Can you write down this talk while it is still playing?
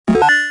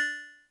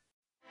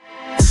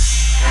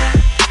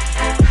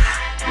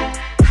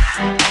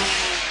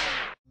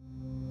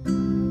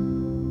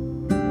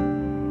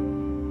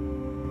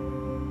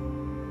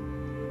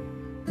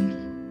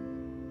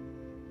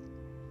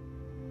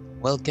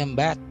welcome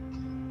back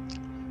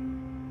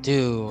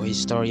to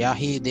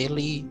Historiahi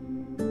Daily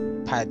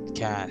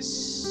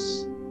Podcast.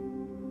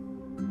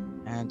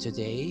 And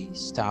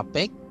today's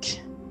topic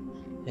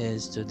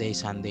is today,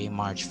 Sunday,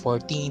 March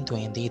 14,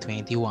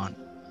 2021.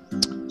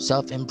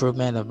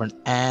 Self-improvement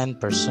and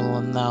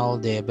personal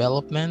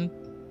development.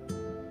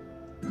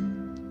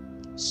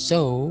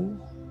 So,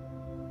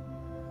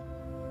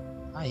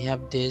 I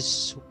have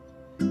this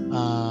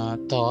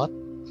thought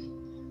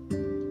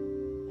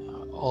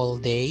all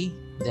day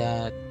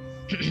that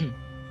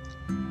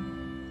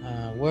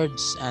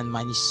words and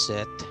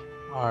mindset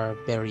are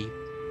very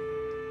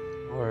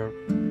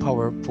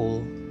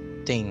powerful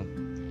thing,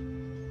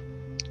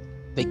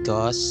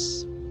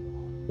 because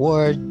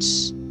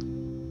words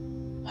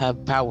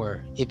have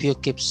power. If you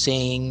keep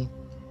saying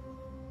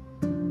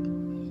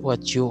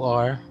what you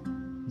are,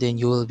 then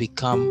you will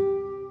become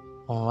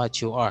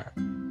what you are.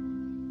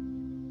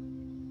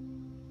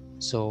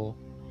 So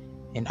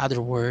in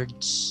other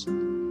words,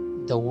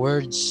 the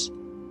words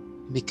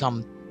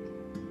become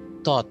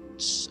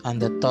thoughts,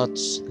 and the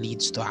thoughts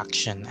leads to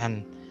action,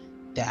 and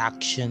the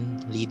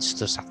action leads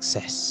to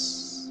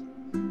success.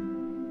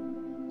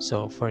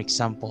 So for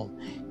example,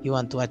 you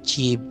want to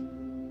achieve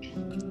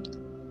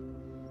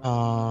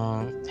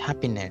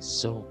happiness,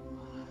 so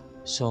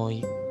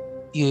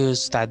you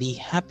study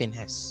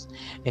happiness.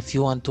 If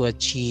you want to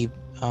achieve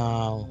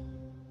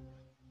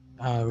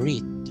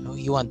rich,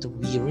 you want to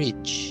be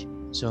rich,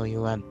 so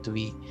you want to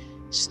be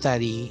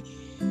study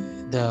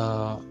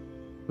the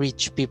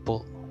rich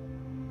people.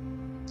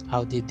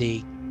 How did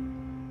they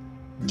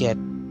get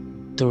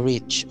to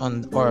reach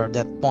on or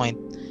that point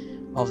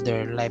of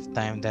their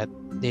lifetime that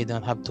they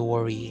don't have to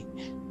worry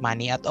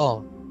money at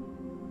all?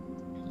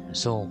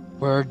 So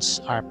words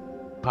are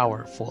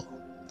powerful,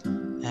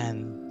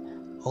 and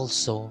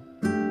also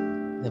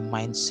the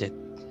mindset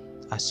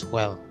as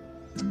well.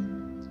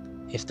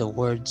 If the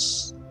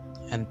words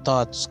and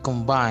thoughts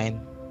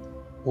combine,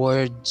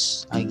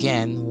 words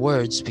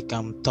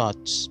become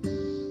thoughts,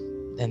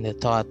 then the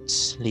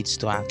thoughts leads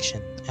to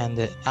action, and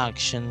the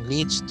action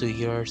leads to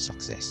your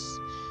success,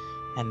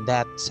 and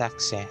that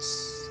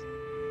success,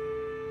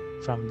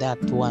 from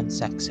that one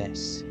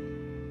success,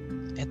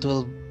 it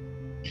will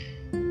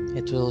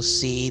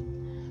seed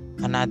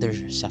another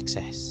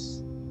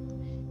success,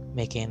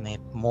 making it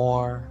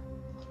more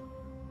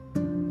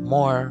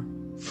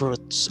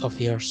fruits of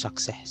your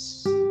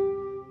success,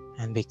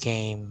 and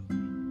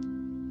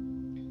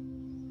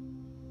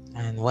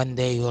one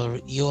day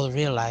you'll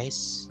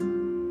realize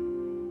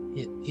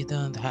you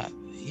don't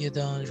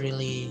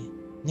really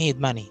need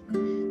money,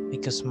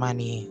 because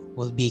money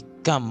will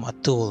become a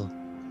tool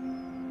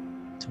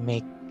to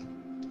make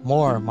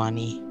more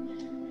money,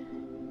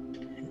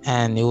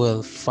 and you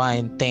will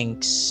find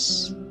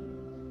things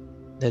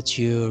that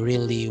you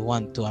really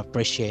want to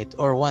appreciate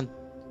or want,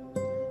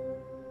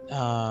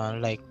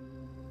 like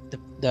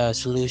the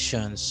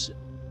solutions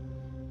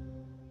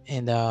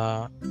in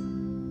the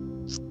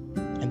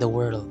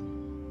world.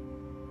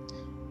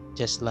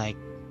 Just like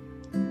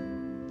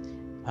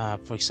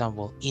for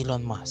example,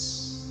 Elon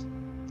Musk,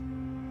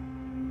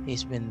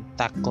 he's been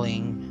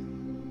tackling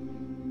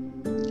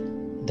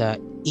the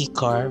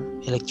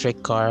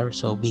electric car,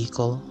 so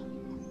vehicle.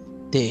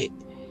 He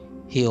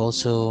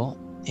also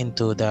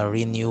into the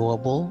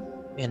renewable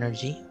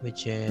energy,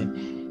 which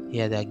he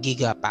had a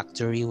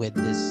gigafactory with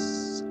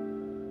this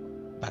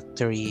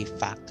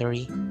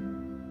factory,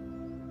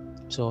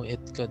 so it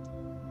could,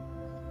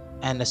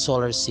 and a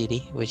solar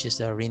city, which is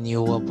the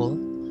renewable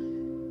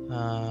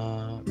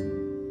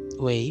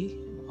way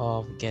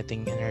of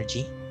getting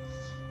energy.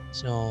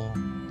 So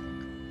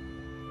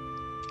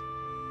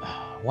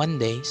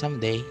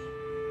someday,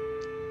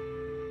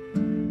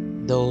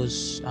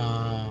 those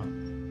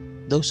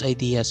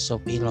ideas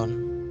of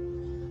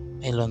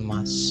Elon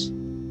Musk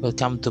will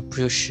come to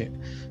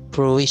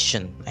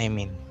fruition. I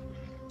mean,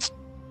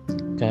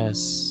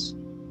 because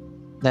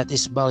that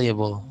is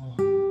valuable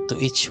to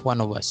each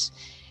one of us.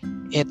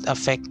 It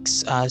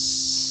affects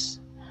us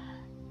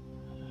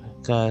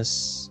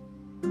because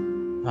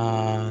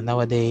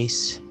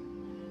nowadays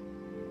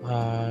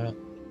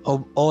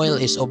oil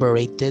is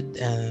overrated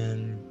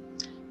and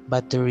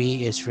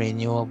battery is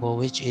renewable,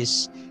 which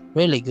is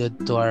really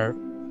good to our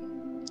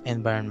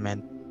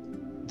environment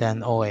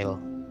than oil.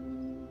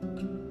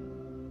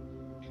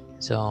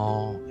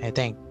 So I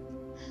think,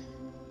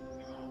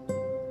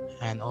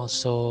 and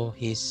also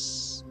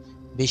his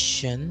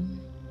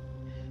vision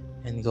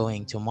in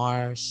going to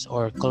Mars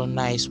or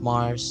colonize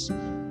Mars,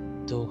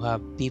 to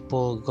have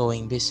people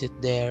going visit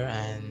there,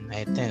 and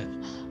I think,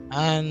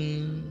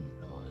 and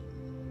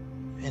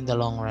in the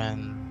long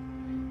run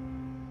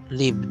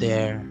live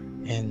there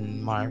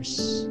in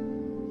Mars.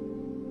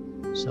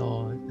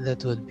 So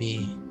that would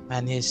be,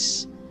 and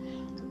his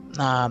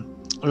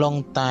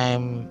long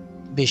time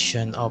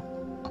vision of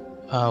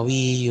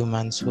we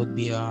humans would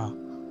be a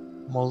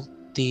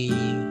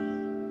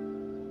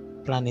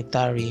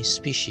multi-planetary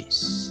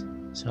species.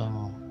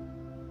 So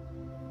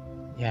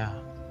yeah,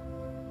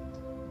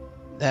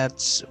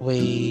 that's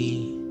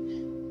way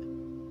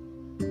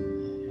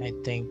I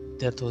think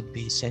that would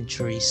be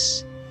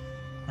centuries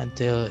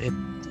until it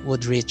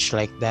would reach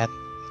like that,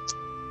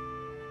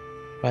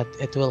 but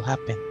it will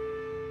happen.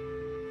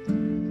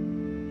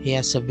 He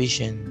has a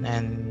vision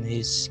and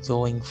he's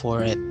going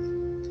for it,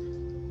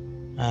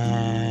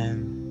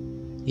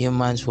 and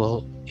humans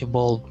will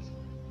evolve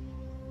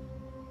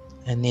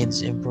and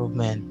needs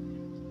improvement.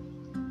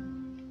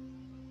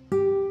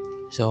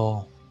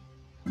 So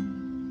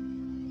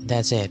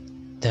that's it.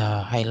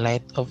 The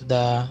highlight of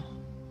the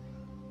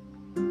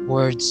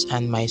words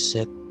and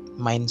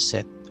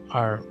mindset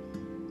are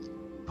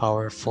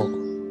powerful.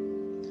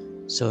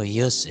 So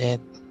use it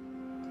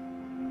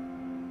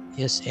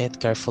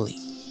carefully,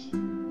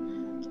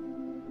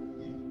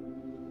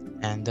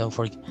 and don't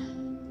forget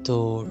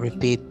to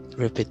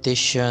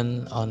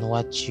repetition on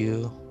what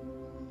you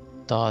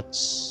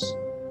thoughts,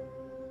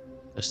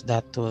 because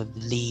that will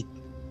lead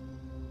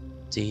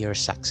to your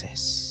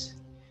success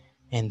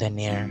in the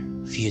near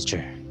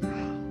future.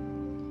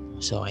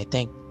 So I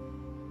think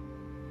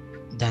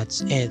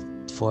that's it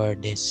for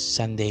this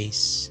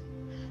Sunday's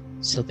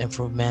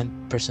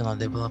self-improvement, personal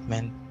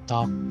development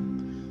talk.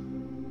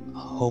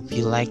 Hope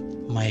you liked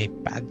my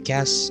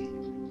podcast.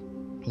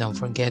 Don't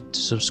forget to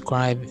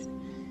subscribe,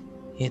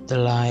 hit the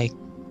like,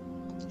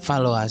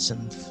 follow us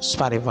on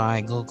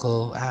Spotify,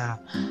 Google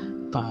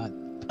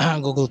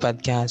Google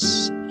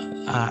Podcasts,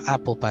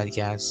 Apple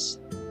Podcasts,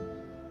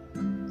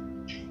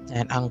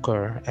 and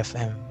Anchor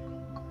FM.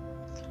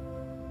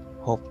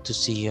 Hope to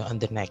see you on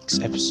the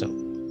next episode.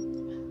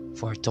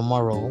 For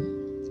tomorrow,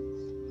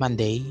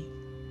 Monday,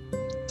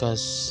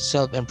 because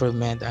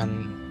self-improvement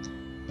and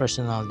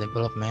personal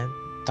development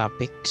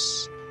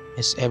topics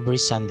is every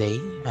Sunday,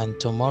 and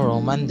tomorrow,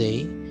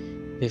 Monday,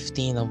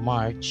 15th of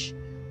March,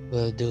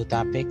 we'll do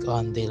topic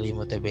on daily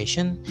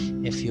motivation.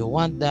 If you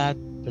want that,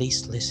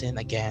 please listen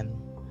again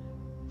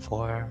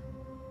for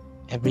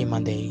every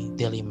Monday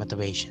daily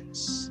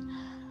motivations.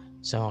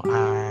 So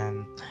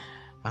and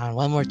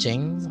one more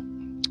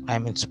thing,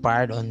 I'm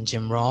inspired on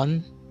Jim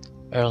Rohn,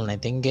 Earl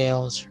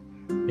Nightingale's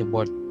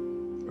Robert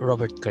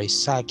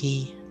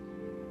Kiyosaki,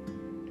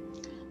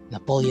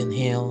 Napoleon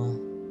Hill,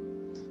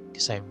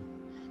 because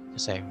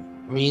I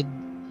read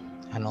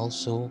and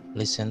also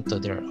listen to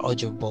their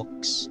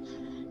audiobooks,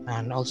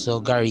 and also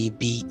Gary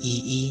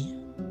B.E.E.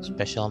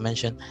 special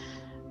mention.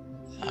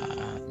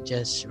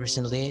 Just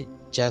recently,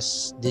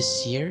 just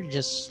this year,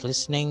 just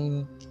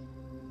listening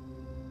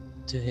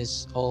to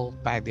his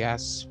old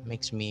podcast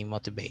makes me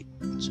motivate.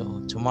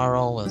 So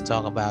tomorrow we'll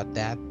talk about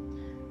that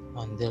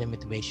on daily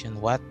motivation.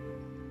 What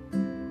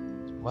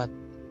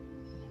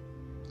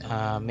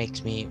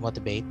makes me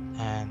motivate,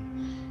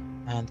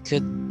 and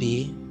could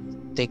be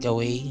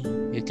takeaway.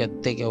 You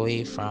could take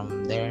away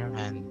from there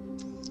and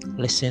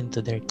listen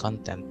to their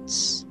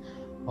contents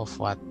of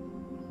what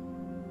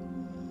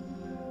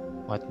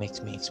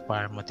makes me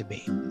inspire,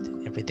 motivate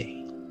every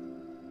day,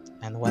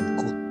 and what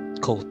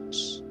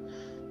quotes.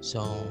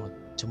 So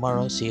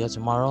tomorrow, see you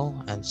tomorrow,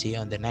 and see you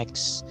on the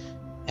next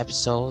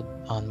episode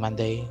on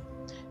Monday.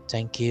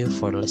 Thank you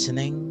for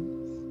listening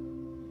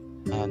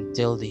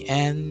until the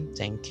end.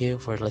 Thank you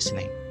for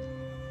listening.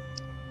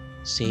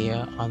 See you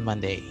on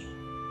Monday.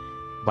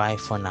 Bye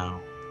for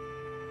now.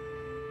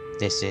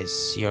 This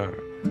is your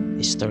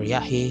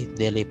Historiahi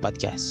Daily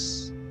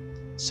Podcast,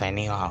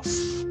 signing off.